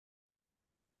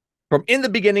From in the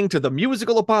beginning to the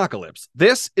musical apocalypse,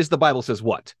 this is The Bible Says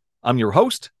What. I'm your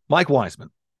host, Mike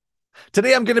Wiseman.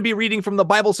 Today I'm going to be reading from The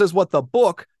Bible Says What, the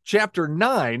book, chapter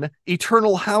 9,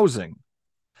 Eternal Housing.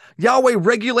 Yahweh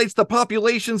regulates the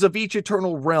populations of each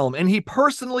eternal realm, and he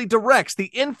personally directs the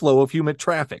inflow of human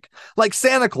traffic. Like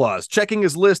Santa Claus checking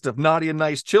his list of naughty and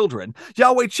nice children,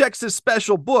 Yahweh checks his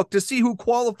special book to see who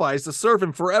qualifies to serve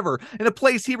him forever in a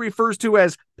place he refers to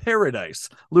as paradise.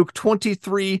 Luke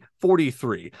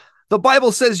 23:43. The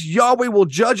Bible says Yahweh will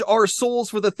judge our souls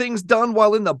for the things done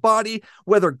while in the body,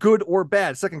 whether good or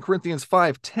bad. 2 Corinthians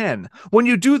 5:10. When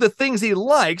you do the things he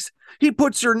likes, he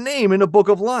puts your name in a book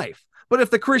of life. But if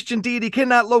the Christian deity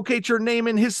cannot locate your name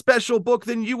in his special book,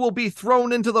 then you will be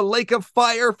thrown into the lake of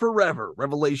fire forever.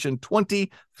 Revelation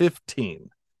 20:15.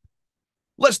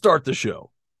 Let's start the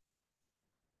show.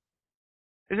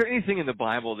 Is there anything in the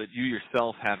Bible that you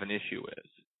yourself have an issue with?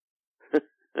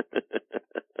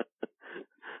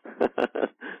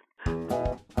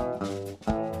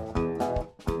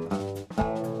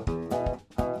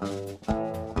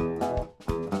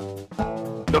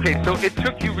 Okay, so it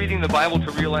took you reading the Bible to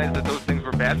realize that those things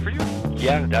were bad for you?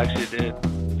 Yeah, it actually did.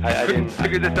 I Couldn't didn't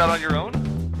figure this out on your own?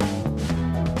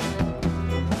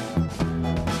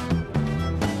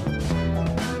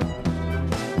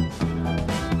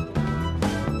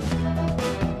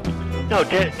 No,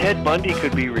 Ted Bundy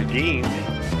could be redeemed.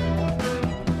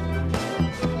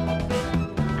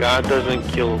 God doesn't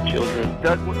kill children.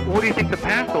 What do you think the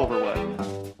Passover was?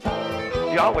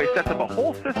 Yahweh sets up a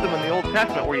whole system in the Old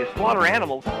Testament where you slaughter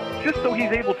animals just so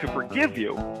he's able to forgive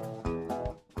you.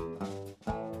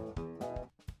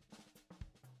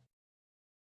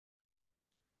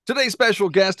 Today's special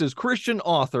guest is Christian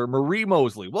author Marie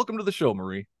Mosley. Welcome to the show,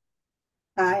 Marie.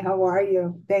 Hi, how are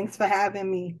you? Thanks for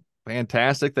having me.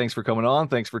 Fantastic. Thanks for coming on.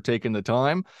 Thanks for taking the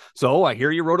time. So I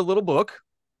hear you wrote a little book.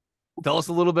 Tell us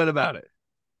a little bit about it.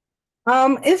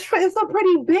 It's a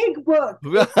pretty big book.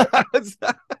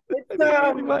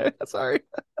 Sorry.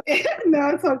 No,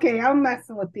 it's okay. I'm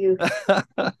messing with you.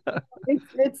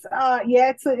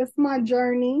 It's my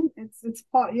journey. It's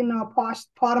part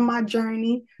part of my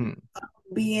journey.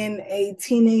 Being a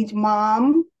teenage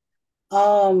mom.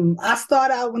 I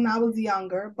started out when I was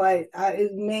younger, but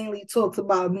it mainly talks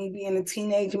about me being a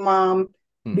teenage mom,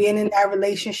 being in that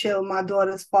relationship with my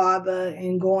daughter's father,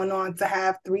 and going on to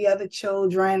have 3 other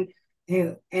children,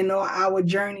 and on our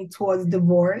journey towards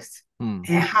divorce, and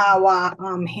how I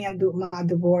handled my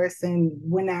divorce and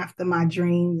went after my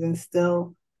dreams, and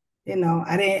still,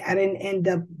 I didn't end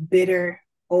up bitter,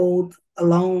 old,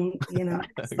 alone.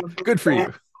 Good for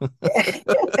you.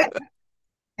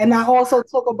 And I also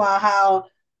talk about how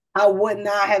I would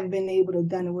not have been able to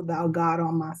done it without God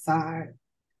on my side.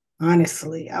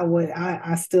 Honestly,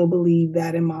 I still believe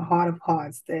that in my heart of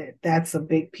hearts that's a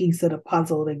big piece of the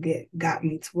puzzle that got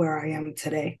me to where I am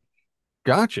today.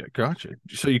 Gotcha.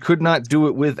 So you could not do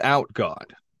it without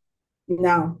God.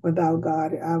 No, without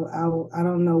God, I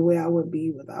don't know where I would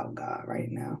be without God right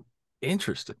now.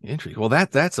 Interesting. Well,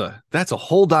 that's a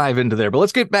whole dive into there, but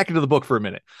let's get back into the book for a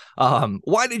minute.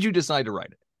 Why did you decide to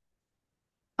write it?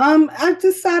 I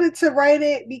decided to write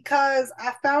it because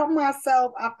I found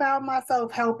myself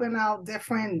helping out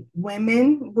different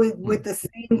women with the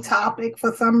same topic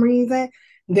for some reason,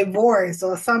 divorce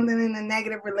or something in a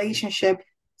negative relationship.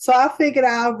 So I figured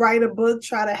I'll write a book,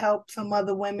 try to help some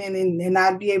other women, and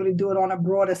I'd be able to do it on a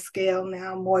broader scale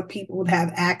now. More people would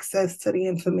have access to the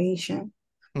information.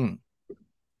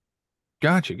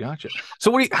 Gotcha.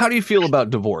 So how do you feel about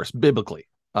divorce biblically,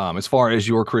 as far as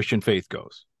your Christian faith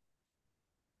goes?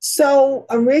 So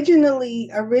originally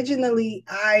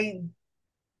I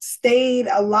stayed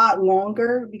a lot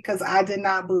longer because I did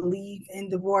not believe in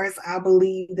divorce. I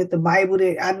believe that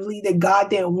I believe that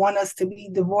God didn't want us to be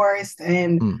divorced,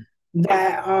 and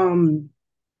that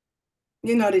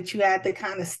that you had to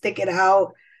kind of stick it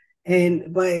out.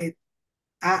 But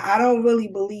I don't really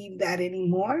believe that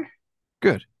anymore.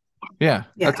 Good. Yeah.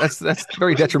 That's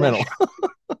very detrimental.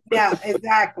 Yeah,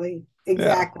 exactly.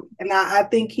 Yeah. And I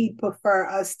think he'd prefer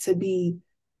us to be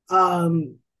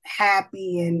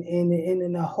happy and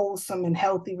in a wholesome and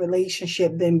healthy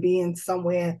relationship than being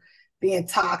somewhere being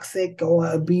toxic or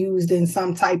abused in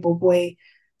some type of way.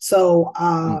 So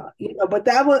but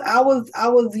I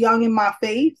was young in my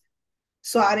faith,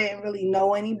 so I didn't really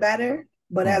know any better.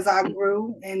 But as I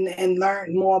grew and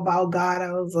learned more about God,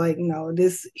 I was like, no,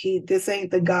 this ain't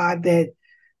the God that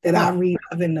I read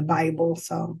of in the Bible.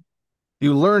 So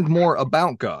you learned more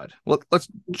about God. Well, let's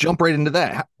jump right into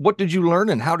that. What did you learn,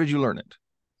 and how did you learn it?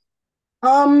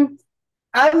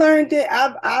 I learned it.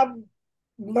 I've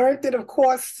learned it, of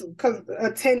course, because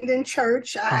attending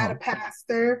church, I had a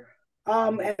pastor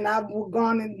And I've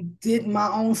gone and did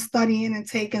my own studying and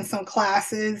taken some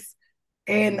classes.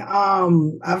 And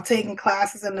I've taken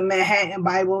classes in the Manhattan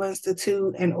Bible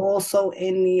Institute and also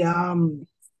in the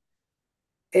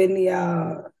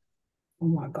oh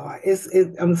my God,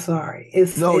 I'm sorry.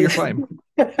 No, you're fine.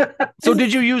 So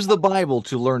did you use the Bible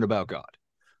to learn about God?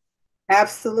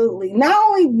 Absolutely.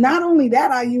 Not only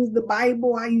that, I use the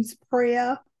Bible, I use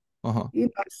prayer,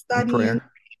 studying,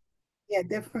 prayer. yeah,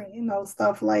 different,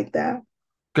 stuff like that.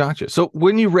 Gotcha. So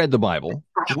when you read the Bible,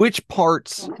 which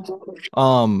parts, there's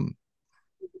a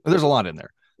lot in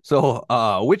there. So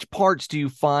which parts do you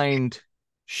find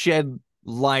shed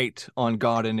light on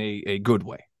God in a good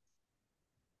way?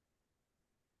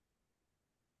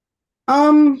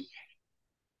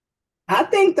 I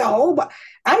think the whole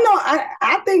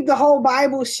I think the whole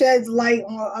Bible sheds light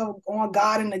on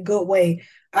God in a good way.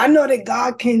 I know that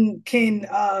God can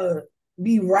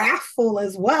be wrathful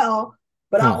as well,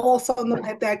 but I also know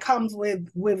that comes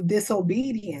with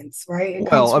disobedience, right? It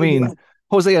comes Well, I mean,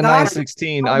 Hosea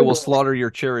 9:16, I will slaughter slaughter your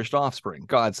cherished offspring.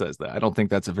 God says that. I don't think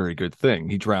that's a very good thing.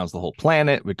 He drowns the whole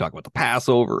planet. We talk about the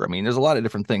Passover. I mean, there's a lot of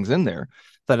different things in there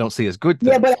that I don't see as good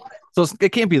things. Yeah, so it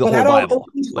can't be the whole Bible.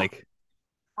 Like,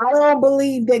 I don't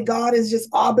believe that God is just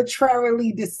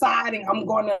arbitrarily deciding I'm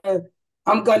gonna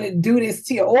do this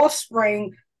to your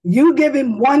offspring. You give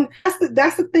him one.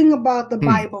 That's the thing about the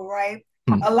Bible, right?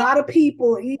 A lot of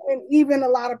people, even a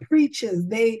lot of preachers,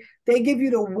 they give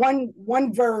you the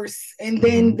one verse and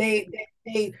then they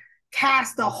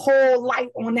cast a whole light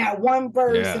on that one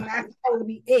verse and that's supposed to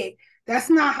be it. That's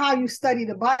not how you study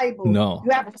the Bible. No.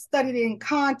 You have to study it in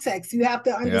context. You have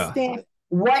to understand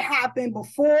what happened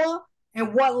before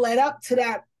and what led up to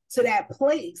that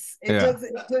place. It just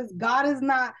God is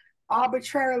not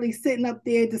arbitrarily sitting up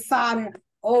there deciding,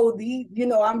 oh,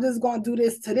 I'm just going to do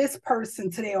this to this person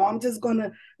today, or I'm just going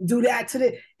to do that to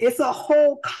this. It's a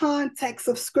whole context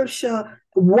of scripture,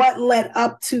 what led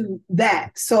up to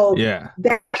that. So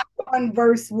that one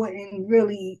verse wouldn't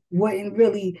really,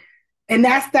 and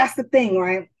that's the thing,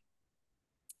 right?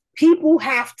 People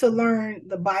have to learn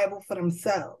the Bible for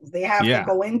themselves. They have to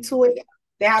go into it.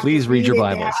 They have Please to read your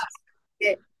Bibles.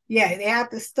 They have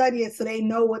to study it so they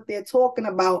know what they're talking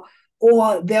about,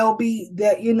 or they'll be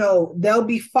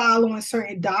following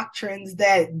certain doctrines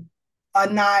that are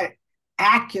not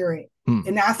accurate.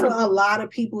 And that's what a lot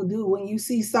of people do. When you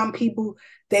see some people,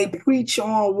 they preach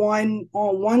on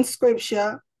one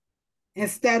scripture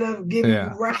instead of giving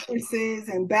you references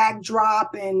and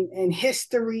backdrop and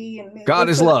history. And God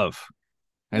is love.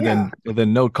 And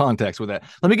then no context with that.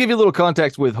 Let me give you a little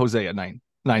context with Hosea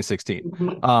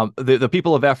 9:16. The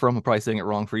people of Ephraim, I'm probably saying it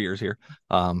wrong for years here.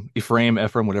 Ephraim,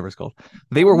 whatever it's called.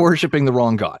 They were worshiping the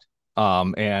wrong God.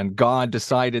 And God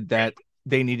decided that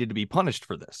they needed to be punished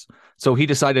for this. So he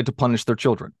decided to punish their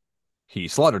children. He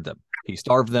slaughtered them. He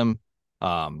starved them.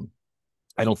 I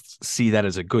don't see that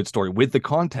as a good story with the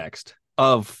context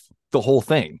of the whole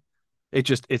thing.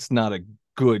 It's not a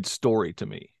good story to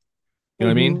me. You know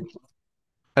what I mean?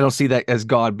 I don't see that as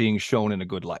God being shown in a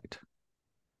good light.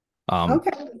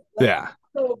 Okay. Yeah.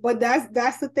 So, but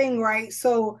that's the thing, right?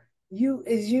 So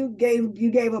you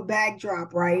gave a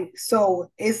backdrop, right?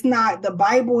 So it's not, the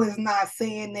Bible is not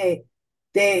saying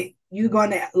that you're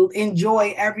gonna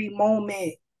enjoy every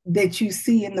moment that you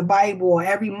see in the Bible or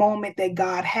every moment that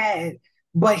God had,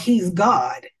 but He's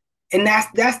God. And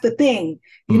that's the thing.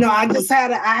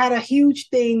 I had a huge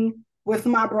thing with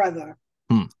my brother.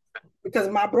 Because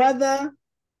my brother,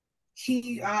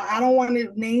 I don't want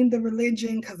to name the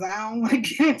religion because I don't want to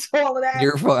get into all of that.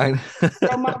 You're fine.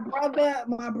 So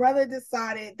my brother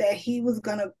decided that he was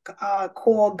gonna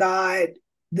call God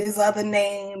this other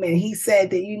name, and he said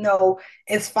that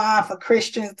it's fine for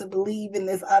Christians to believe in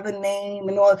this other name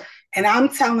and all. And I'm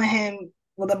telling him,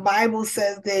 well, the Bible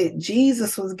says that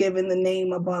Jesus was given the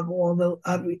name above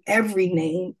every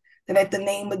name. That at the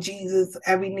name of Jesus,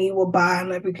 every knee will bow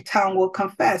and every tongue will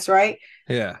confess. Right?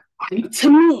 Yeah.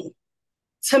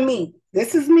 To me,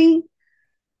 this is me.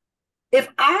 If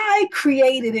I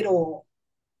created it all,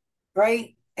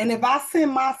 right? And if I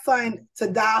send my son to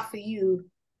die for you,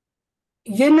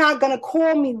 you're not going to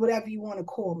call me whatever you want to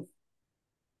call me.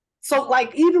 So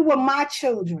like, even with my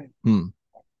children, I'm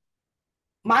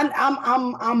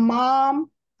mom,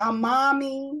 I'm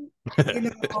mommy,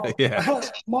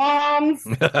 moms.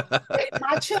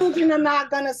 My children are not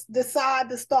gonna decide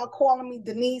to start calling me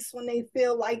Denise when they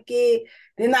feel like it.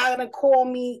 They're not gonna call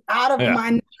me out of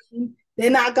my name. They're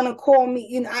not gonna call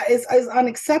me. It's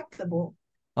unacceptable.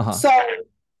 So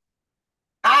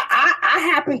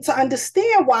I happen to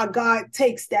understand why God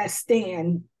takes that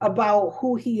stand about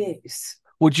who He is.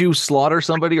 Would you slaughter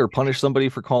somebody or punish somebody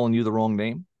for calling you the wrong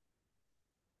name?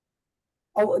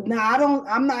 Oh, now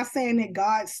I'm not saying that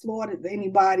God slaughtered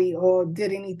anybody or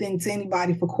did anything to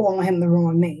anybody for calling him the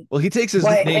wrong name. Well, he takes his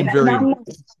But name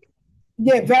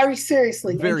yeah, very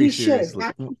seriously, and very he should, seriously.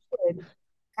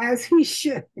 as he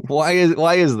should. Why is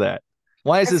that?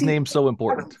 Why is As his he name so because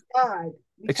important? he's God.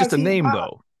 It's just Because a he's name, God.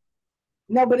 though.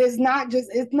 No, but it's not.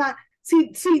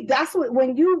 See, that's what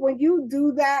when you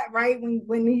do that, right?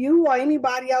 When you or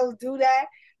anybody else do that,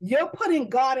 you're putting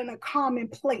God in a common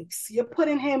place. You're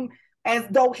putting him as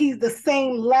though he's the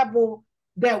same level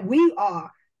that we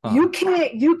are. You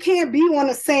can't be on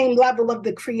the same level of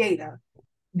the creator.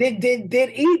 Did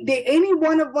any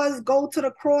one of us go to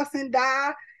the cross and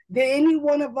die? Did any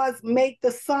one of us make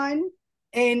the sun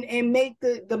and make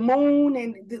the moon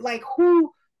and like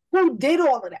who did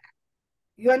all of that?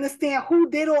 You understand who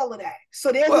did all of that?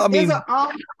 So there's an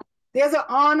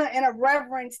honor and a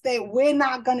reverence that we're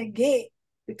not gonna get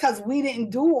because we didn't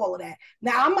do all of that.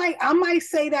 Now I might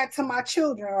say that to my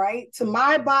children, right? To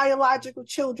my biological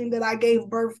children that I gave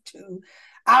birth to,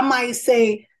 I might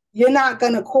say, you're not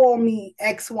gonna call me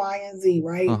X, Y, and Z,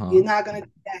 right? You're not gonna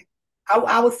do that.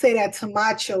 I would say that to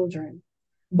my children.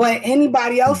 But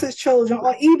anybody else's children,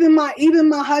 or even my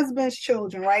husband's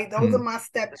children, right? Those are my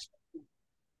stepchildren.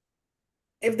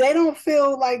 If they don't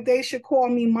feel like they should call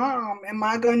me mom, am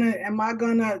I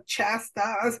gonna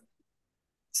chastise?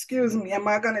 Excuse me, am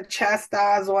I gonna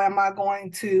chastise or am I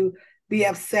going to be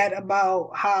upset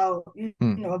about how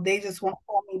if they just want to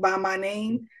call me by my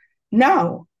name?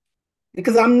 No,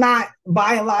 because I'm not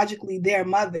biologically their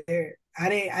mother. I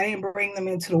didn't bring them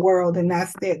into the world, and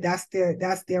that's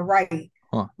their right.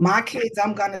 My kids,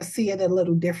 I'm gonna see it a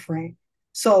little different.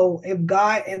 So if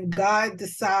God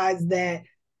decides that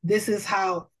this is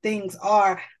how things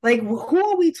are, like who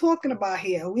are we talking about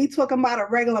here? Are we talking about a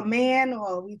regular man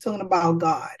or are we talking about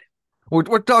God?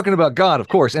 We're talking about God, of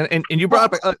course, and you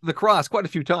brought up the cross quite a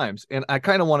few times, and I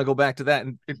kind of want to go back to that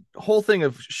and the whole thing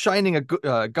of shining a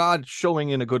good God showing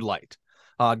in a good light,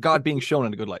 God being shown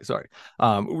in a good light. Sorry,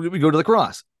 we go to the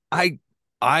cross.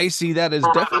 I see that as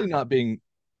definitely not being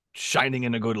shining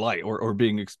in a good light or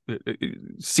being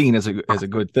seen as a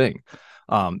good thing.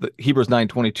 The Hebrews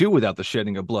 9:22, without the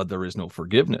shedding of blood, there is no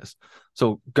forgiveness.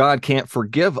 So God can't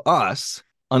forgive us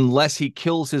unless he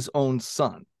kills his own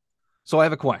son. So I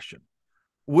have a question.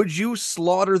 Would you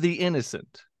slaughter the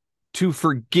innocent to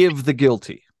forgive the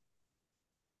guilty?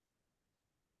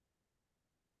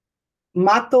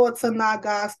 My thoughts are not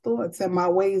God's thoughts and my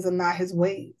ways are not his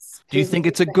ways. Do you think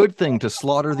it's a good thing to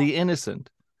slaughter the innocent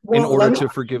in order to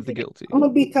forgive the guilty? I'm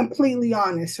going to be completely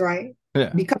honest, right?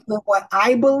 Yeah. Because of what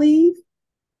I believe,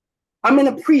 I'm in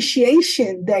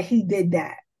appreciation that he did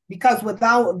that. Because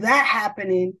without that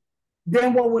happening,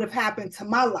 then what would have happened to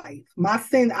my life? My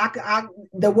sin,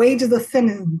 the wages of sin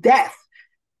is death,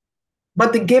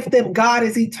 but the gift of God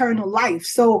is eternal life.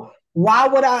 So why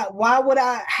would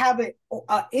I have an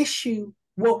issue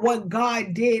with what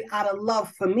God did out of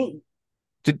love for me?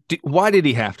 Why did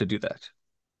he have to do that?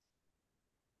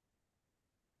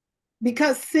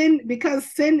 Because sin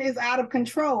is out of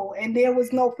control, and there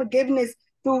was no forgiveness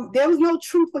there was no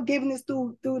true forgiveness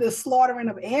through the slaughtering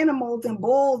of animals and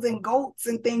bulls and goats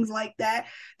and things like that.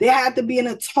 There had to be an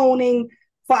atoning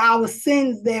for our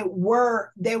sins that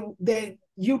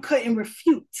you couldn't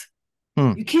refute.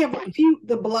 You can't refute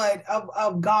the blood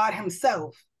of God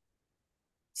himself.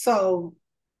 So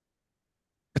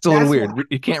it's a little weird.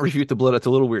 You can't refute the blood. It's a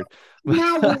little weird.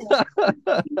 Not weird.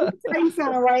 You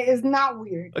sound right. It's not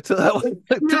weird.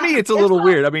 To me, it's a little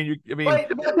weird. I mean,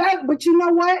 but you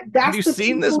know what? Have you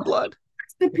seen this blood?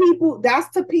 That's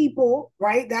the people,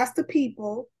 right? That's the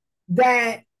people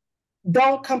that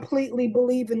don't completely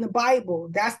believe in the Bible.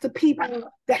 That's the people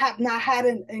that have not had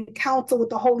an encounter with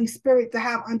the Holy Spirit to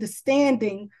have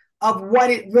understanding of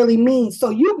what it really means. So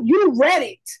you read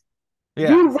it.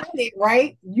 Yeah. You read it,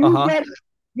 right?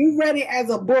 You read it as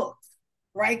a book,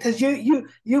 right? Because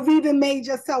you've even made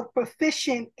yourself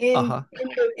proficient in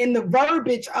the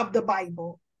verbiage of the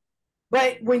Bible.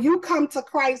 But when you come to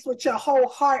Christ with your whole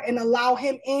heart and allow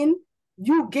him in,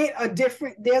 you get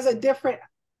there's a different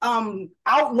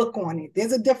outlook on it.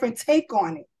 There's a different take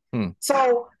on it.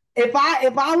 So if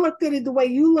I looked at it the way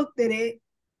you looked at it,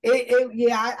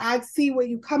 I see where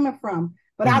you're coming from.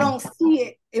 But I don't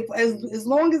see it as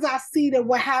long as I see that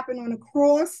what happened on the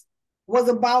cross was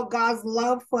about God's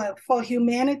love for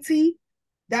humanity.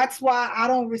 That's why I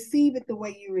don't receive it the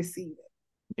way you receive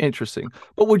it. Interesting.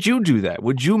 But would you do that?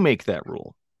 Would you make that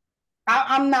rule?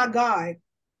 I'm not God.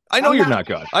 I know you're not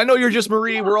God. I know you're just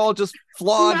Marie. We're all just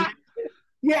flawed.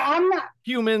 I'm not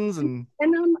humans,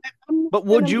 but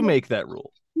would you make that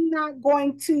rule? I'm not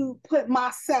going to put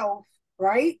myself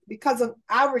right? Because of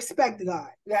I respect God.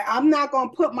 Like, I'm not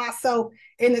gonna put myself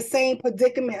in the same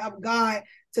predicament of God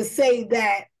to say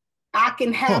that I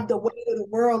can have the weight of the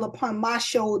world upon my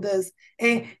shoulders,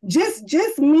 and just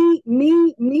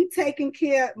me taking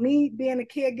care, me being a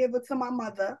caregiver to my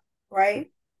mother,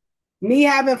 right? Me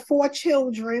having 4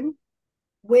 children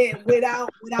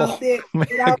without their man,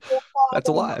 that's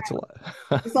a father lot. It's a around. lot.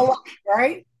 It's a lot,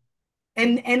 right?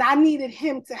 And I needed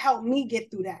him to help me get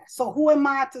through that. So who am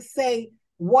I to say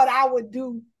what I would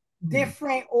do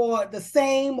different or the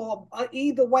same or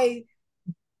either way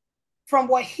from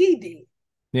what he did?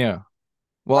 Yeah.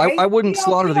 Well, Right? I wouldn't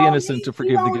slaughter the innocent to He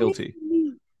forgive the don't guilty.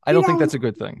 need I he don't think don't that's a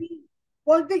good thing. need,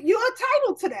 well, you're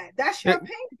entitled to that. That's your Yeah,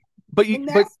 opinion, but and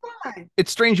but that's fine.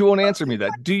 it's strange you won't But answer me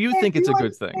that. Do you think do it's a you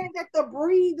good thing? understand that the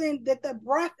breathing, that the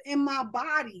breath in my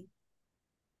body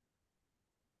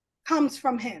comes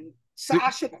from him? So Do-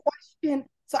 I should question.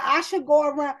 So I should go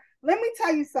around. Let me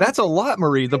tell you That's a something. lot,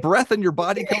 Marie. The breath in your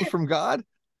body comes from God.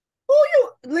 Who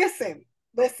you listen.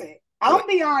 What? I'll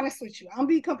be honest with you. I'll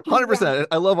be completely honest. 100%.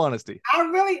 I love honesty. I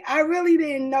really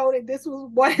didn't know that this was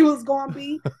what it was going to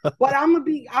be. But I'm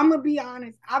gonna be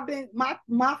honest. I've been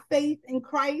my faith in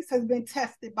Christ has been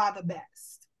tested by the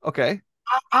best. Okay.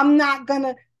 I'm not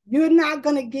gonna. You're not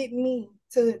gonna get me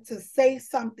to say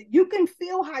something. You can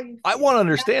feel how you I feel. want to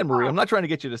understand, Marie. I'm not trying to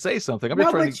get you to say something. I'm just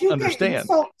No, trying but to you can. understand.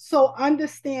 So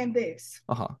understand this.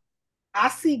 Uh-huh. I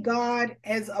see God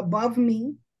as above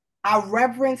me. I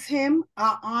reverence him.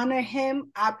 I honor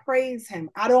him. I praise him.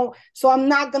 So I'm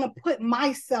not going to put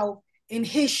myself in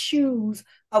his shoes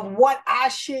of what I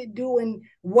should do and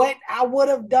what I would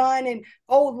have done. And,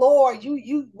 oh Lord,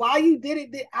 why you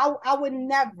did it? I would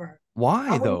never. Why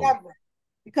I would though? never,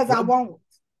 because I What, won't.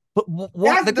 but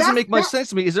what? That doesn't make much That, sense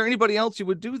to me. Is there anybody else you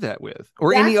would do that with,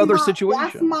 or any that's other that's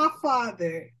situation? my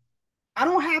father. I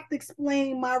don't have to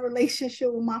explain my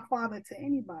relationship with my father to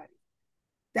anybody.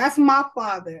 That's my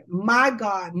father, my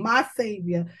God, my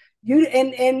savior. You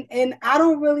and I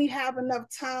don't really have enough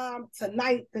time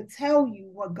tonight to tell you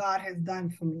what God has done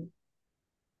for me.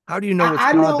 How do you know it's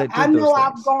God that I did those know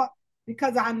I've things? gone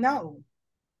because I know.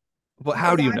 But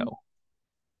how Because do you I know?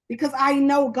 because I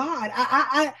know God.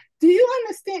 I do you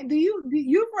understand?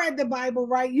 You've read the Bible,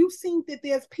 right? You've seen that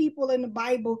there's people in the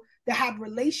Bible that have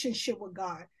relationship with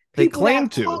God. They People that claim have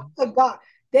to. talked to God.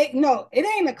 They no, it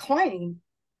ain't a claim.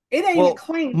 It ain't a Well,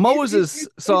 claim. Moses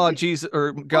saw It's Jesus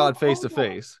or God face to hold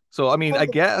on. face. So, I mean, I Hold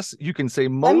on. guess you can say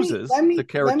Let me Moses, let the me let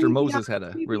character me be Moses, had a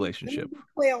let me relationship. be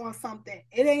clear on something.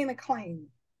 It ain't a claim.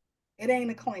 It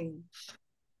ain't a claim.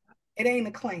 It ain't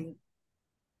a claim.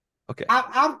 Okay.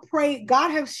 I've prayed.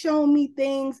 God has shown me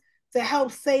things to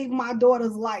help save my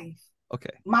daughter's life.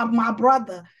 Okay. My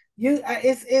brother.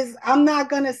 It's I'm not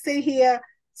gonna sit here.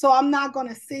 So I'm not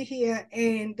gonna sit here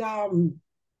and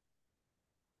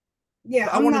yeah,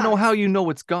 But I I'm want to know not. how you know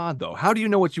it's God, though. How do you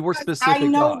know it's your I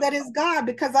specific know God? that it's God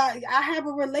because I have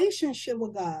a relationship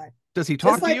with God. Does he Just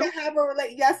talk to like I you? have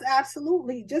a yes,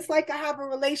 absolutely. Just like I have a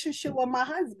relationship with my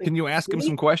husband. Can you ask him Me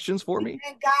some questions for me?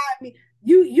 and God, me.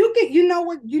 You know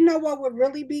what would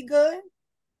really be good?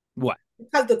 What?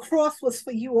 Because the cross was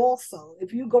for you also.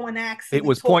 If you go and ask It him and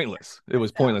was talk to pointless. It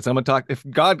was yourself. pointless. I'm gonna talk.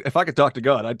 If I could talk to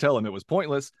God, I'd tell him it was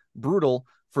pointless, brutal,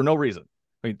 for no reason.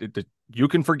 I mean, you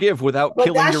can forgive without But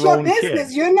killing that's your your own business.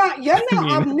 kids. You're I not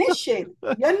mean, omniscient.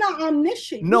 You're not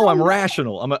omniscient. You no, I'm don't know.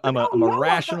 rational. You I'm don't a know what God,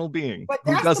 rational being but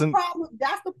who doesn't.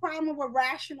 that's the problem with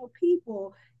rational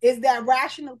people is that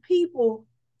rational people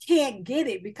can't get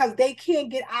it because they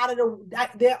can't get out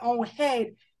of their own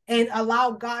head and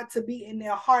allow God to be in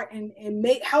their heart and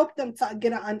help them to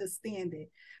get an understanding.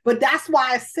 But that's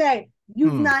why I say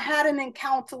you've not had an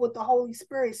encounter with the Holy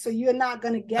Spirit, so you're not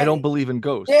going to I get don't it. believe in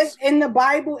There's ghosts. in the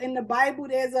Bible,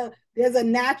 there's a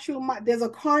natural mind, there's a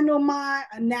carnal mind,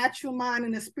 a natural mind,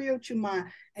 and a spiritual mind.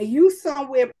 And you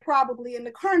somewhere probably in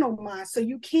the carnal mind, so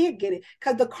you can't get it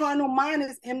because the carnal mind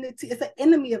is enmity, it's an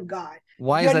enemy of God.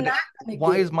 Why is You're that? not gonna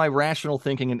Why get is it. my rational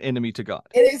thinking an enemy to God?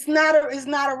 It's not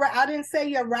a I didn't say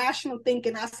your rational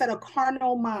thinking, I said a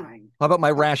carnal mind. How about my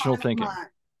A rational carnal thinking? mind.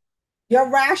 Your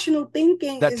rational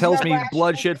thinking That is your tells me rational.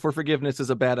 bloodshed for forgiveness is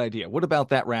a bad idea. What about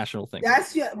that rational thinking?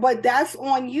 But that's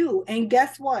on you. And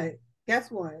guess what? Guess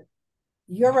what?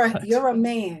 What? You're a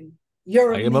man.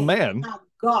 You're a I am a man. man. You're not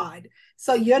God.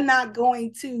 So you're not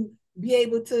going to be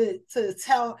able to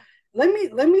tell. Let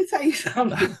me tell you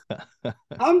something.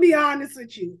 I'm be honest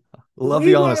with you. Love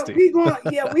the honesty. We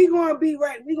gonna be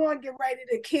right. We gonna get ready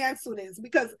to cancel this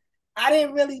because I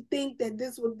didn't really think that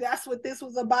that's what this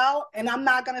was about. And I'm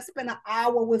not gonna spend an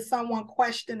hour with someone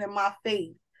questioning my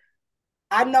faith.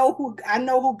 I know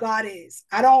who God is.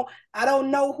 I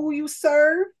don't know who you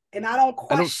serve. and I don't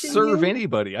I don't question serve you.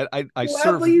 anybody. I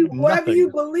serve Whoever you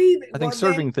nothing. believe in. I think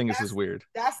serving things is weird.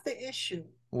 That's the issue.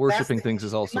 Worshiping things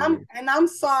is also weird. And I'm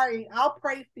sorry. I'll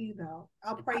pray for you though.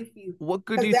 I'll pray for you. What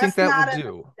good do you think that will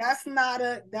do?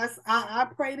 I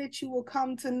pray that you will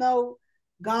come to know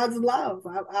God's love.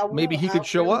 I will. Maybe he could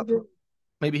show up.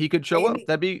 Maybe he could show up.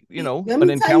 That'd be, let me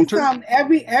an tell encounter. You something.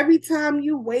 Every time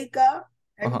you wake up,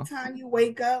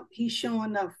 he's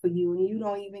showing up for you, and you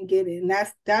don't even get it. And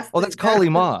that's Kali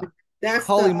Ma.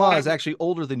 Kali Ma is actually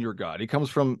older than your God. He comes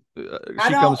from.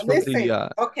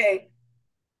 Okay.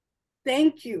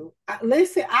 Thank you.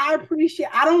 Listen, I appreciate.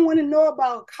 I don't want to know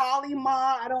about Kali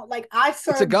Ma. I don't like. I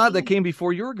serve. It's a God that came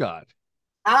before your God.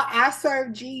 I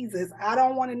serve Jesus. I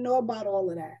don't want to know about all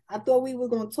of that. I thought we were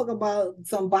going to talk about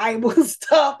some Bible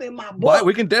stuff in my book. But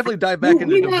we can definitely dive back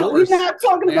into divorce. We're not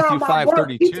talking about my book.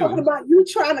 We're talking about you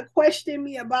trying to question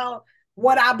me about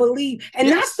what I believe, and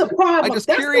that's the problem. That's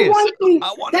curious. The one thing.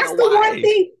 That's the one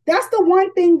thing. That's the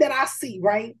one thing that I see.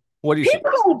 Right? What do you?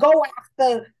 People don't go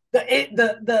after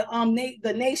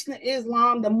the Nation of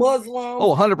Islam, the Muslims.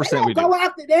 Oh, 100% we do.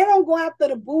 They don't go after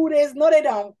the Buddhists. No, they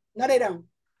don't.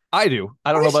 I do.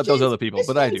 I don't know about those other people,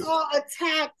 but I do.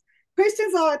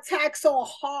 Christians are attacked so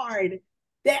hard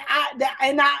I'm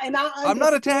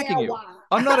not attacking you.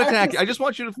 I'm not attacking. I just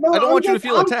want you to. I don't want you to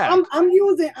feel attacked. I'm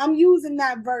using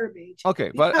that verbiage.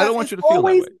 Okay, but I don't want you to feel that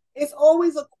way. It's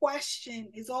always a question.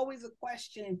 It's always a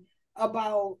question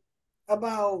about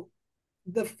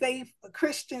the faith,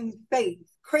 Christian faith.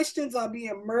 Christians are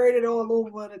being murdered all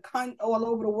over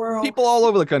the world. People all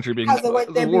over the country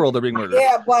the world are being murdered.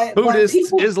 Yeah, but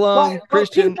Buddhists, Islam,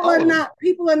 Christian.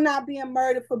 People are not being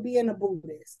murdered for being a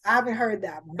Buddhist. I haven't heard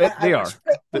that one. They are.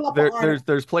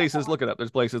 There's places. Look it up.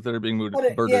 There's places that are being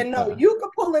murdered. Yeah, no, you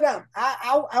can pull it up.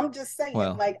 I'm just saying.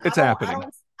 Well, it's happening.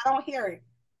 I don't hear it.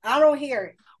 I don't hear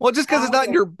it. Well, just because it's not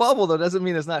in your bubble, though, doesn't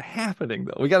mean it's not happening.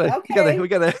 Though we gotta come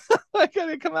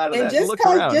out of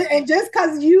that. And just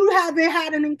because you haven't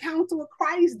had an encounter with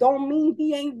Christ, don't mean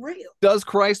he ain't real. Does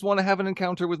Christ want to have an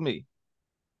encounter with me?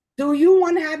 Do you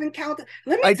want to have encounter?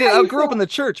 I did. I grew up in the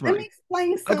church, man. Let me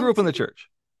explain something. I grew up in the church.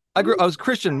 I was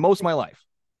Christian most of my life.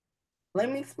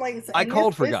 Let me explain something. I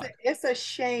called for God. It's a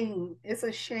shame. It's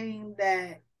a shame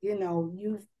that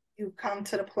you've come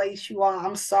to the place you are.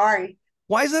 I'm sorry.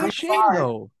 Why is that a shame,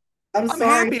 though? I'm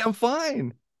sorry. Happy. I'm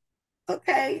fine.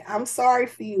 Okay, I'm sorry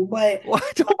for you, but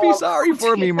don't be sorry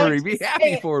for me, Marie. Be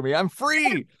happy for me. I'm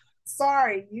free.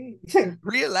 Sorry, you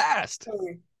free at last.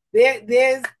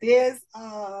 There's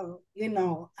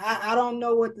I don't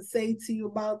know what to say to you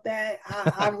about that.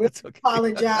 I really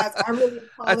apologize. I really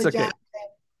apologize that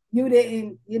you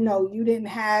didn't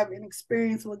have an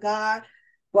experience with God,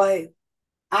 but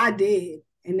I did.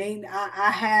 And then I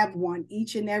have one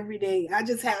each and every day. I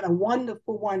just had a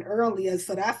wonderful one earlier,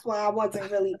 so that's why I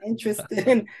wasn't really interested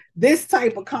in this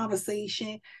type of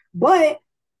conversation. But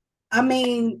I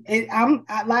mean,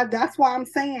 that's why I'm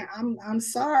saying I'm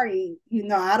sorry.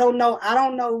 I don't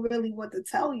know really what to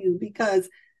tell you, because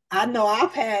I know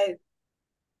I've had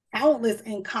countless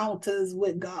encounters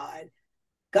with God.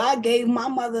 God gave my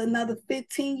mother another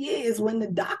 15 years when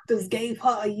the doctors gave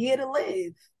her a year to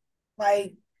live.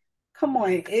 Like, come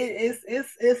on,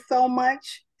 it's so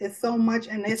much. It's so much,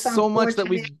 and it's so much that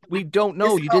we don't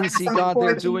know. You didn't see God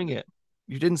there doing it.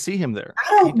 You didn't see him there.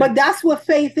 But that's what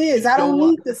faith is. I don't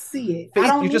need to see it.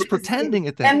 Faith, you're just pretending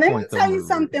at that point. And let me tell you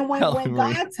something. When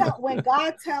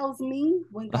God tells me,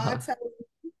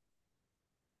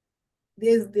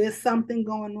 there's something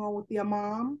going on with your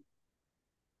mom,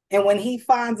 and when he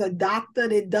finds a doctor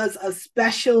that does a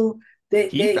special.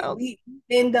 We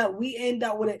end up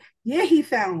with it. Yeah, he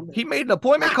found it. He made an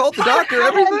appointment, called the doctor,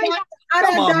 everything.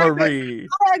 Come on, Marie.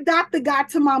 How that doctor got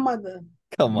to my mother?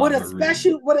 Come on, with a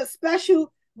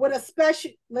special.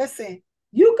 Listen,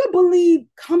 you could believe.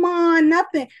 Come on,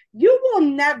 nothing. You will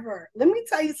never. Let me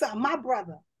tell you something. My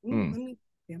brother.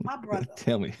 My brother.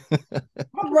 Tell me.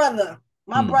 My brother.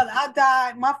 I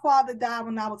died. My father died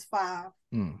when I was 5.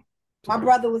 My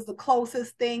brother was the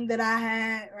closest thing that I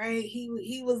had, right?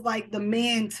 He was like the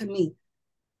man to me.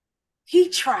 He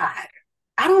tried.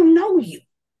 I don't know you.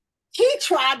 He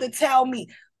tried to tell me,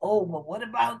 oh, but what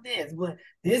about this? But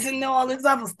this and all this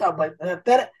other stuff. But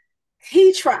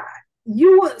he tried.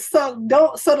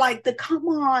 Come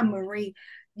on, Marie.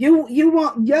 You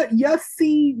won't, your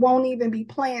seed won't even be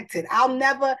planted. I'll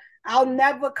never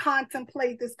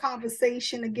contemplate this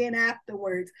conversation again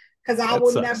afterwards, because I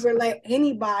will never let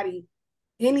anybody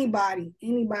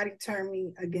turn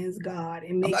me against God.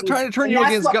 And I'm not trying to turn you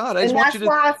against God. I just want you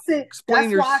to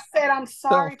explain yourself. That's why I said I'm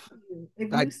sorry for you.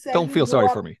 Don't feel sorry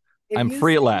for me. I'm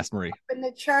free at last, Marie. In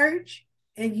the church,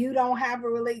 and you don't have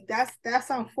a that's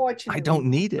unfortunate. I don't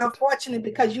need it. Unfortunate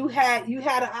because you had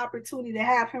an opportunity to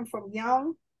have him from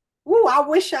young. Ooh, I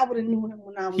wish I would have knew him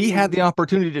when I was He young. had the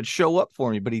opportunity to show up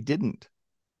for me, but he didn't.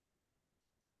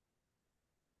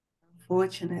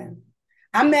 Unfortunate.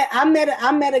 I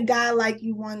met a guy like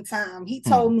you one time. He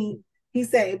told me, he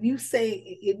said, if you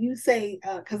say,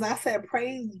 because I said,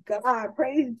 praise God,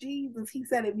 praise Jesus. He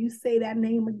said, if you say that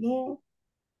name again,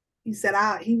 he said,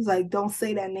 he was like, don't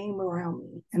say that name around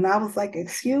me. And I was like,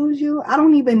 excuse you? I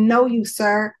don't even know you,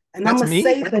 sir. And I'm going to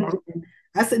say that.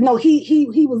 I said, no,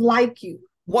 he was like you.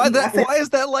 Why is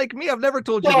that like me? I've never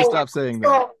told you to stop saying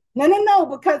that. No,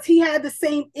 because he had the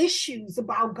same issues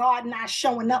about God not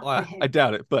showing up for him. I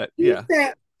doubt it, but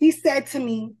he said to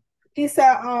me, he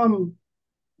said,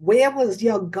 where was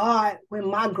your God when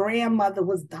my grandmother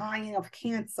was dying of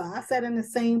cancer? I said, in the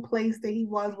same place that he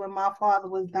was when my father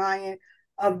was dying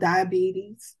of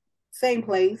diabetes. Same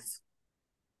place.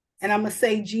 And I'm gonna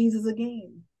say Jesus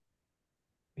again.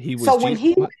 He was so when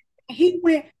he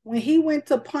went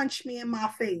to punch me in my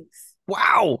face.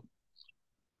 Wow.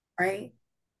 Right?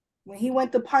 When he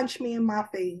went to punch me in my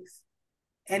face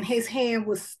and his hand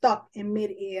was stuck in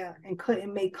midair and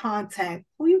couldn't make contact,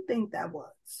 who you think that was?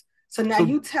 So now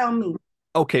you tell me.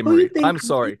 Okay, Marie, I'm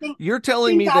sorry. You're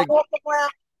telling me that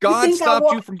God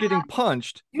stopped you from getting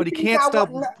punched, but he can't stop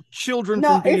children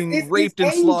from being raped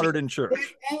and slaughtered in church.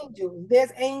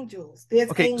 There's angels.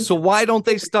 Okay, so why don't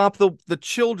they stop the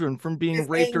children from being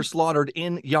raped or slaughtered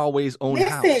in Yahweh's own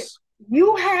house?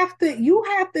 You have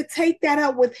to take that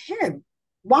up with him.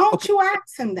 Why don't you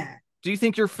ask him that? Do you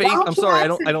think your faith? I'm sorry,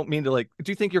 I don't mean to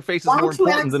do you think your faith is more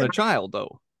important than a child,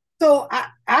 though? So I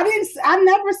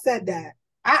never said that.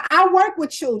 I work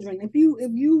with children. If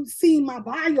you see my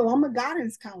bio, I'm a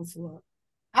guidance counselor.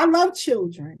 I love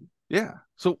children. Yeah.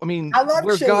 So I mean, children.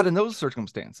 Where's God in those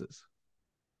circumstances?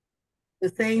 The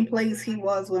same place he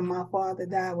was when my father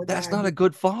died. That's not a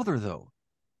good father, though.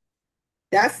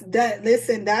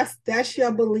 Listen, that's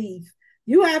your belief.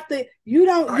 You're not looking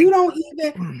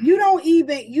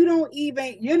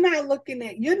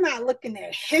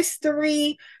at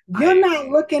history. You're not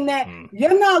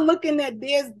looking at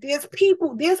there's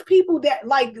people that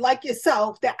like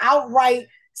yourself that outright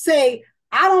say,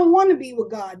 I don't want to be with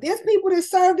God. There's people that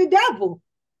serve the devil.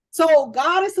 So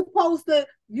God is supposed to,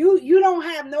 you don't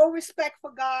have no respect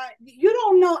for God. You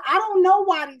don't know. I don't know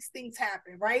why these things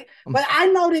happen, right? But I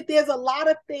know that there's a lot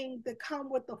of things that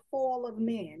come with the fall of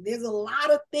man. There's a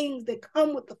lot of things that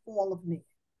come with the fall of man.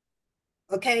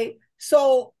 Okay?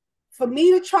 So for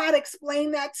me to try to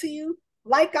explain that to you,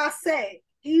 like I said,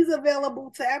 he's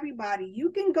available to everybody.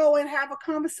 You can go and have a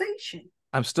conversation.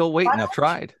 I'm still waiting. I've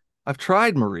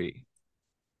tried, Marie.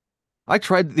 I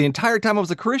tried the entire time I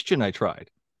was a Christian. I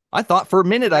tried. I thought for a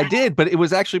minute I did, but it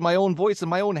was actually my own voice in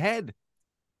my own head.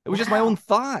 It was just my own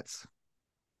thoughts.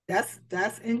 That's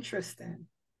interesting.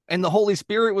 And the Holy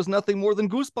Spirit was nothing more than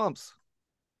goosebumps.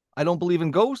 I don't believe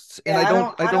in ghosts, and I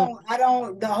don't.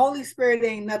 The Holy Spirit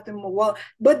ain't nothing more. Well,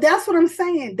 but that's what I'm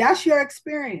saying. That's your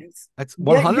experience. That's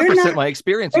 100% my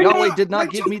experience. Yahweh did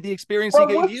not give me the experience he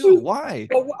gave you. Why?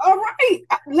 All right.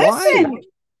 Listen.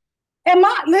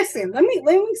 Why? Listen, let me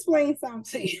explain something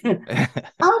to you.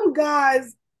 I'm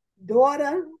God's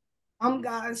daughter. I'm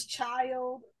God's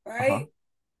child, right?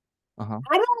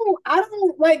 I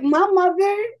don't like my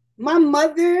mother.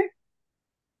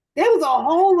 There was a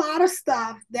whole lot of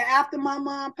stuff that after my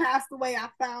mom passed away, I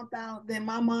found out that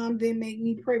my mom didn't make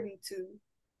me privy to.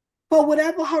 For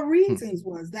whatever her reasons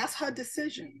was, that's her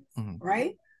decision,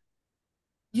 right?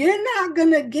 You're not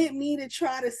gonna get me to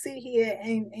try to sit here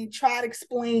and try to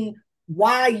explain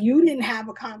why you didn't have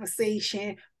a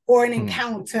conversation or an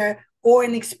encounter or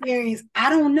an experience. I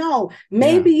don't know.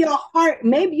 Maybe your heart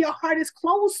is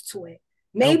closed to it.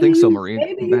 Maybe I don't think so, Marie.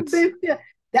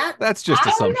 That's just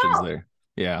assumptions there.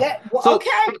 Yeah.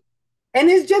 Okay. And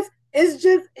it's just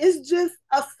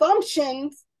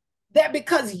assumptions that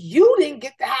because you didn't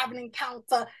get to have an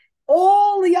encounter,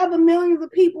 all the other millions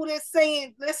of people that's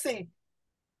saying, listen,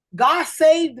 God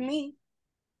saved me.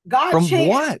 God from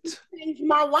changed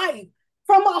my life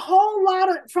from a whole lot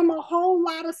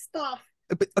of stuff.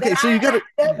 Okay, so you got to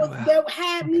that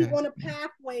had me on a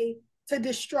pathway to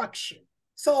destruction.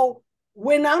 So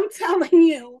when I'm telling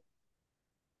you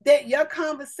that your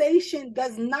conversation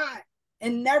does not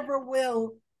and never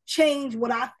will change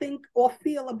what I think or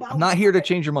feel about, I'm not here to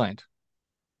change your mind.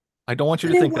 I don't want you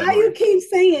to think that. Why you keep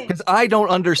saying? Because I don't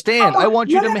understand. I want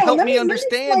you to help me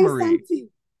understand, Marie.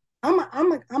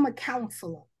 I'm a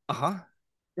counselor.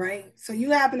 Right. So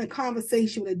you having a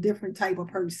conversation with a different type of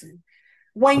person.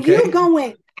 When you're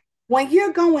going,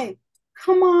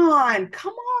 come on,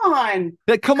 on.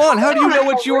 Come on. How do you know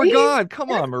on, it's your Marie. God?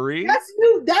 Come on, Marie. That's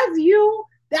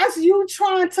you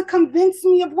trying to convince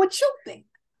me of what you think.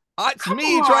 It's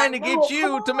me trying to get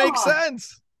you to make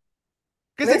sense.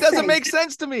 Because it doesn't make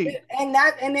sense to me. And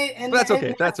that's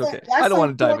okay. That's okay. I don't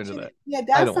want to dive into that. Yeah,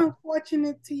 that's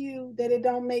unfortunate to you that it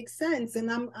don't make sense.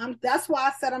 And I'm that's why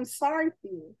I said I'm sorry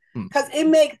for you. Because it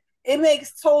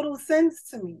makes total sense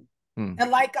to me.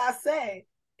 And like I said,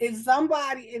 if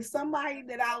somebody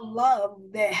that I love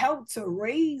that helped to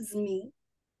raise me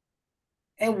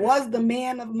and was the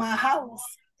man of my house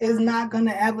is not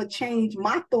gonna ever change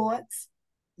my thoughts,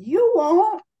 you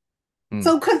won't.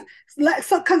 So because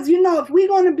if we're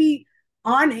gonna be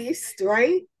honest,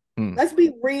 right? Let's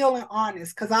be real and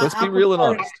honest. Let's be real and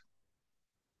honest.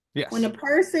 Yes. When a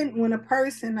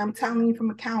person, I'm telling you from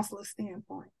a counselor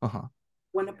standpoint,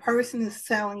 when a person is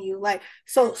telling you, like,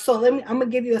 I'm gonna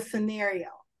give you a scenario.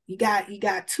 You got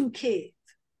two kids.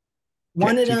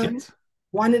 One of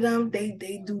them,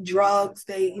 they do drugs,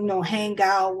 they hang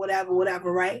out,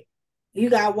 whatever, right? You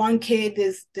got one kid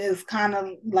that's kind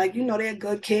of like, they're a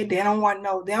good kid. They don't want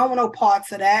no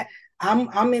parts of that.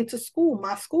 I'm into school,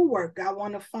 my schoolwork. I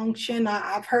want to function.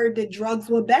 I've heard that drugs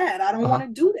were bad. I don't want to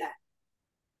do that.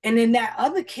 And then that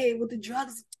other kid with the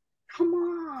drugs, come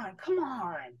on.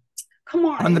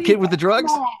 I'm the kid with the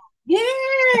drugs?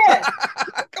 Yeah.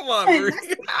 Come on, Marie.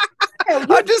 I'm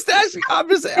just asking. Oh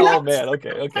man.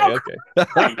 Okay. Let's come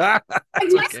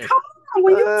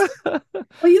on.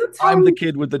 When you tell I'm me, the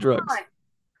kid with the drugs.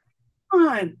 Come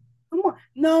on.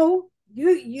 No,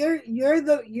 you're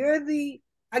the.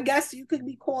 I guess you could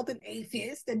be called an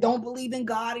atheist that don't believe in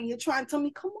God, and you're trying to tell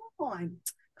me, come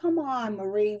on,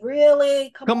 Marie,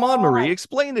 really? Come on, Marie,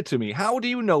 explain it to me. How do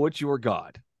you know it's your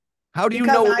God? How do you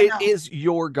know it is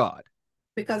your God?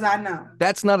 Because I know.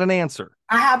 That's not an answer.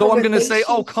 I'm going to say,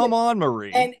 oh, come on,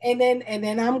 Marie. And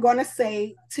then I'm going to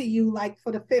say to you, like,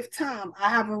 for the fifth time, I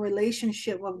have a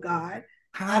relationship with God.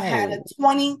 How? I had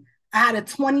a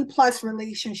 20 plus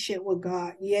relationship with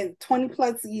God. Yeah, 20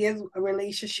 plus years a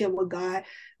relationship with God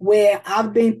where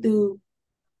I've been through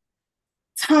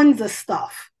tons of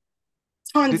stuff.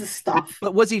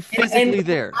 But was he physically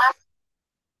there?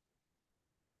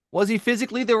 Was he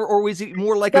physically there, or was he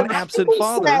more like an absent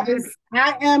father?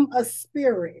 I am a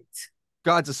spirit.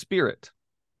 God's a spirit.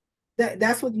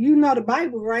 That's what the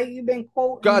Bible, right? You've been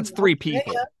quoting. God's three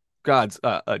people. God's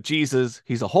Jesus,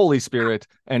 he's a Holy Spirit,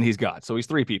 and he's God. So he's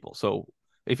three people. So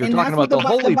if you're talking about the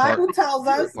holy part, the Bible tells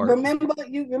us. Remember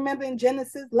in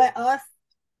Genesis, let us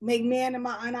make man in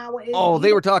our image. Oh,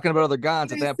 they were talking about other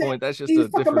gods at that point. That's just a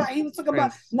different. He was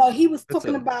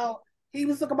talking about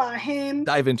him.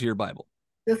 Dive into your Bible.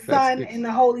 The Son and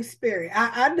the Holy Spirit.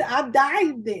 I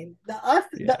dived in the us.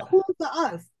 Yeah. Who's the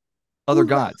us? Other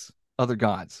gods.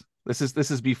 This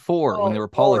is before when there were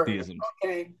polytheisms.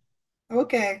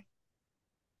 Okay.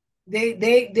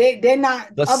 They're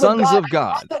not the sons gods, of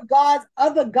God.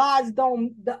 Other gods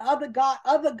don't. Other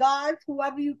gods,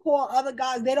 whoever you call other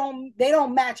gods, they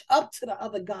don't match up to the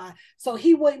other God. So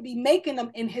he wouldn't be making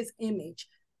them in his image.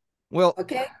 Well,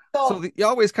 okay. So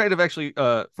Yahweh's kind of actually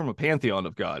from a pantheon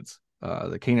of gods.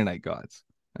 The Canaanite gods.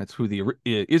 That's who the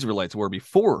Israelites were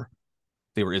before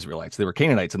they were Israelites. They were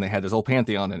Canaanites, and they had this whole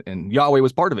pantheon, and Yahweh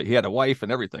was part of it. He had a wife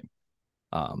and everything.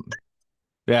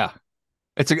 Yeah,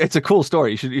 it's a cool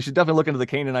story. You should definitely look into the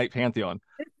Canaanite pantheon.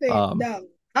 No,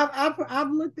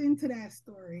 I've looked into that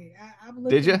story.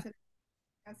 Did you?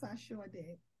 Yes, I sure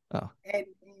did. Oh, and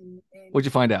what'd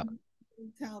you find out?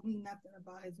 Tell me nothing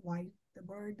about his wife. The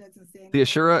bird doesn't say anything. The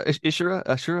Ashura.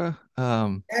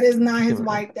 That is not his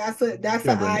wife. That's an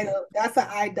idol. That's an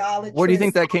idolatrous. Where do you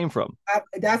think that came from?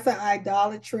 That's an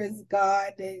idolatrous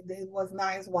god. That was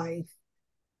not his wife.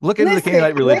 Look into the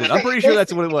Canaanite religion. I'm pretty sure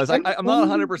that's what it was. I'm not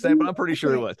 100%, but I'm pretty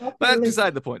sure it was. But that's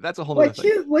beside the point. That's a whole other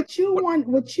thing. What you want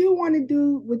to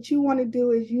do is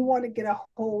you want to get a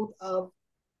hold of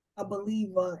a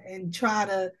believer and try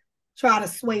to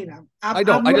sway them. I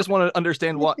don't. I just want to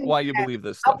understand why you believe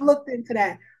this stuff. I've looked into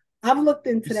that,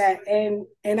 and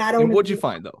I don't. And what'd you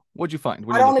find though? What'd you find?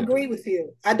 I don't agree with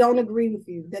you. I don't agree with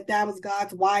you that was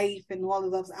God's wife and all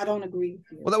of those. I don't agree with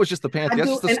you. Well, that was just the pantheon. That's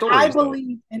just the story. I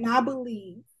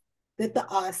believe that the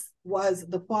us was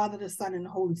the Father, the Son, and the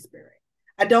Holy Spirit.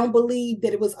 I don't believe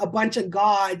that it was a bunch of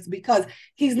gods, because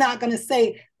he's not going to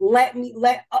say, let me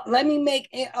make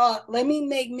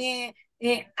man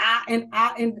in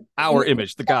our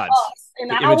image, the gods,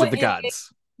 the image of the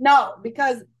gods. No,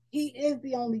 because he is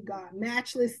the only God,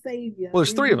 matchless Savior. Well,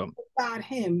 there's three of them. About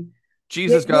him,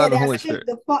 Jesus, God, and the Holy Spirit.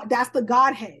 That's the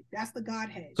Godhead. That's the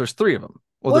Godhead. So there's three of them.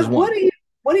 Well, there's one.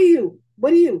 What are you?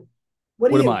 What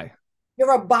am I?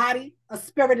 You're a body a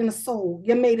spirit and a soul.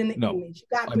 You're made in the No, image. You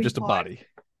got I'm three just a parts. body.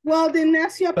 Well, then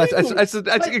that's your opinion. That's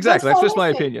exactly. That's just my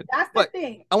opinion. That's but the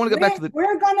thing. I want to get back to the.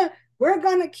 We're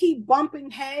gonna keep bumping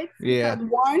heads Yeah.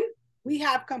 because one, we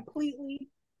have complete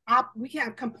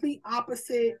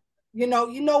opposite. You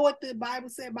know what the Bible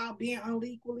said about being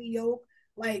unequally yoked,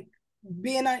 like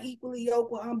being unequally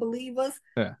yoked with unbelievers.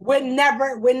 Yeah. We're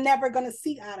never gonna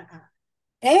see eye to eye,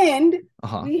 and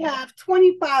we have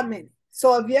 25 minutes.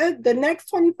 So if the next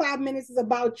 25 minutes is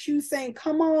about you saying,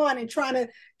 "Come on," and trying to,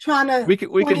 we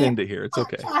can end it here. It's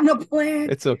okay. Trying to plan.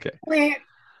 It's okay. Plan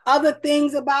other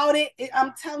things about it.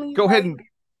 I'm telling you. Go ahead and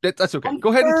that's okay. Go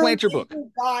ahead and plant your book.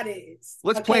 Who God is.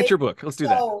 Let's plant your book. Let's do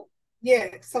that. Yeah.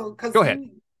 So go ahead.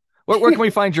 Where can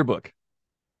we find your book?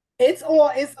 It's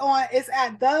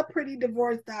at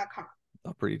theprettydivorce.com.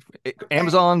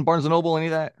 Amazon, Barnes and Noble, any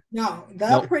of that? No,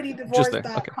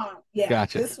 theprettydivorce.com. Okay. Yeah,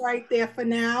 gotcha. It's right there for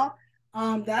now.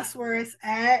 That's where it's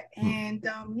at, and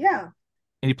yeah.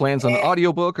 Any plans on an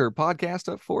audiobook or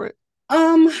podcast up for it?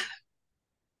 I'm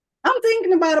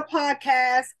thinking about a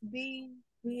podcast. The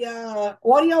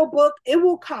audio book, it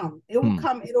will come.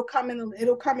 It'll come in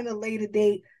a later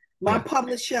date. My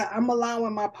publisher, I'm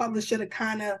allowing my publisher to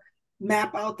kind of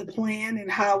map out the plan and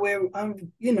how we're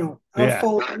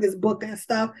unfolding this book and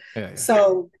stuff.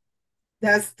 So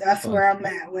that's where I'm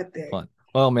at with it. Fun.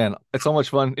 Oh man, it's so much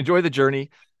fun. Enjoy the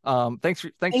journey. Thanks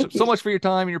so much for your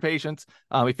time and your patience.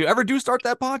 If you ever do start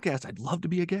that podcast, I'd love to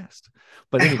be a guest.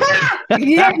 But anyway.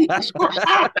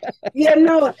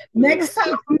 No. Next time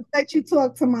I'm gonna let you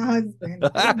talk to my husband.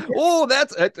 Oh,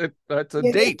 that's a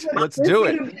date. Let's do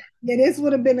it. This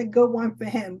would have been a good one for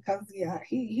him because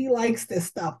he likes this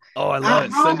stuff. Oh, I love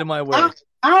it. Send him my way.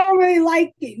 I don't really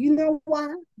like it. You know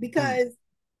why? Because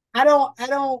I don't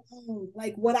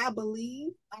like what I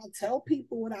believe. I'll tell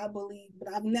people what I believe, but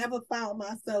I've never found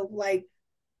myself like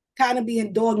kind of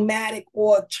being dogmatic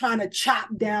or trying to chop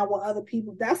down what other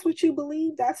people. That's what you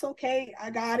believe. That's okay. I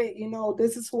got it.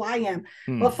 This is who I am.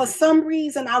 But for some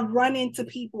reason, I run into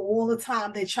people all the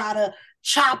time that try to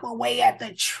chop away at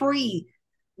the tree.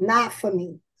 Not for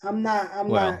me. I'm not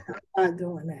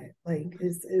doing that. Like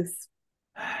it's.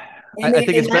 I think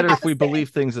it's better if we believe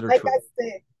things that are true. I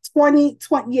said, 20,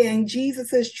 and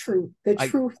Jesus is true, the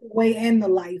truth, the way, and the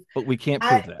life. But we can't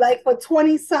prove that. Like for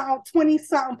 20 something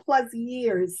plus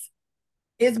years,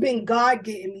 it's been God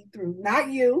getting me through, not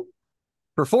you.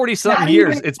 For 40 something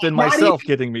years, it's been myself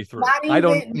getting me through.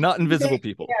 Not invisible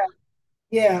people.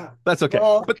 Yeah. That's okay.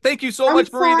 Well, but thank you so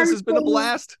much, Marie. This has been a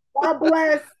blast. God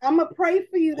bless. I'm going to pray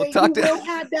for you that you will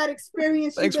have that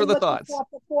experience. Thanks for the thoughts. For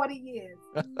 40 years.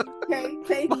 Okay,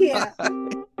 take care.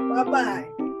 Bye-bye.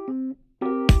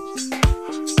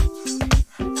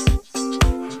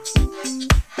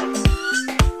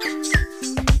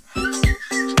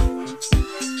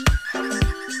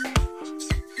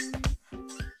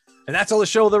 And that's all the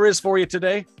show there is for you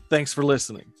today. Thanks for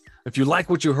listening. If you like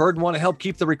what you heard and want to help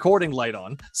keep the recording light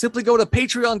on, simply go to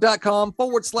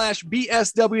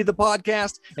patreon.com/BSW the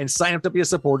podcast and sign up to be a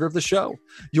supporter of the show.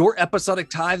 Your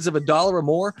episodic tithes of $1 or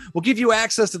more will give you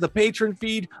access to the patron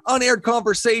feed, unaired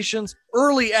conversations,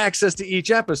 early access to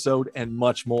each episode, and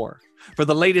much more. For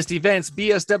the latest events,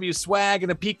 BSW swag,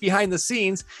 and a peek behind the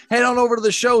scenes, head on over to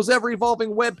the show's ever-evolving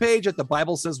webpage at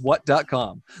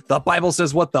thebiblesayswhat.com. The Bible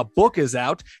Says What the book is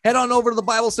out. Head on over to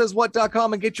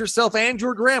thebiblesayswhat.com and get yourself and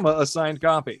your grandma a signed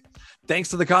copy. Thanks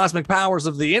to the cosmic powers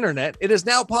of the internet, it is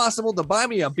now possible to buy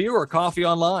me a beer or coffee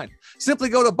online. Simply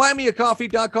go to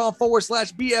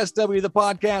buymeacoffee.com/BSW the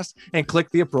podcast and click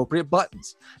the appropriate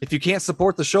buttons. If you can't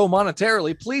support the show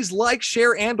monetarily, please like,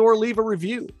 share, and/or leave a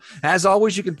review. As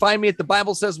always, you can find me at the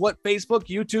Bible Says What Facebook,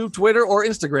 YouTube, Twitter, or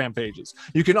Instagram pages.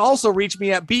 You can also reach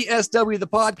me at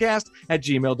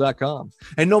bswthepodcast@gmail.com.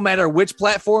 And no matter which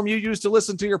platform you use to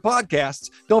listen to your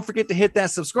podcasts, don't forget to hit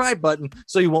that subscribe button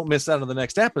so you won't miss out on the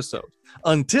next episode.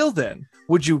 Until then,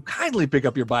 would you kindly pick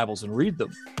up your Bibles and read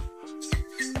them?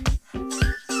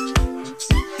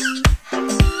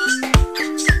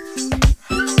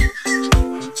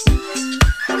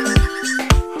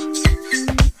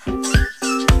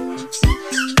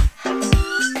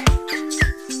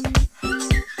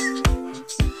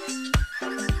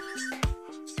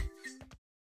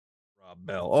 Rob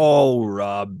Bell. Oh,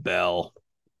 Rob Bell.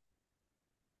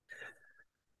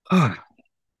 I'm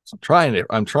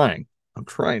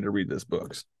trying to read this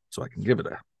book so I can give it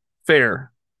a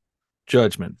fair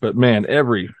judgment. But man,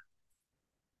 every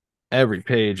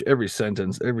page, every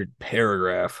sentence, every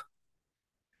paragraph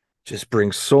just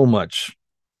brings so much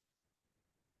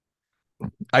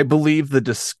I believe the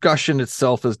discussion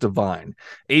itself is divine.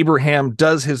 Abraham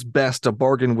does his best to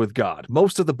bargain with God.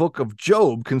 Most of the book of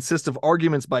Job consists of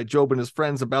arguments by Job and his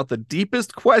friends about the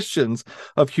deepest questions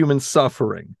of human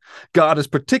suffering. God is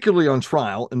particularly on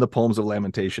trial in the poems of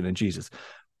Lamentation and Jesus.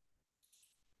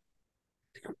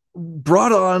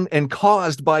 Brought on and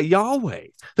caused by Yahweh.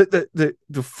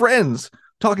 The friends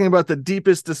talking about the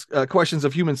deepest questions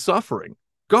of human suffering.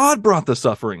 God brought the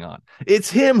suffering on. It's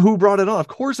him who brought it on. Of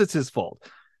course it's his fault.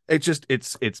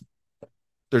 It's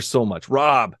there's so much.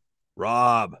 Rob,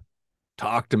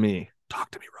 talk to me,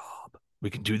 Rob. We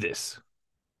can do this.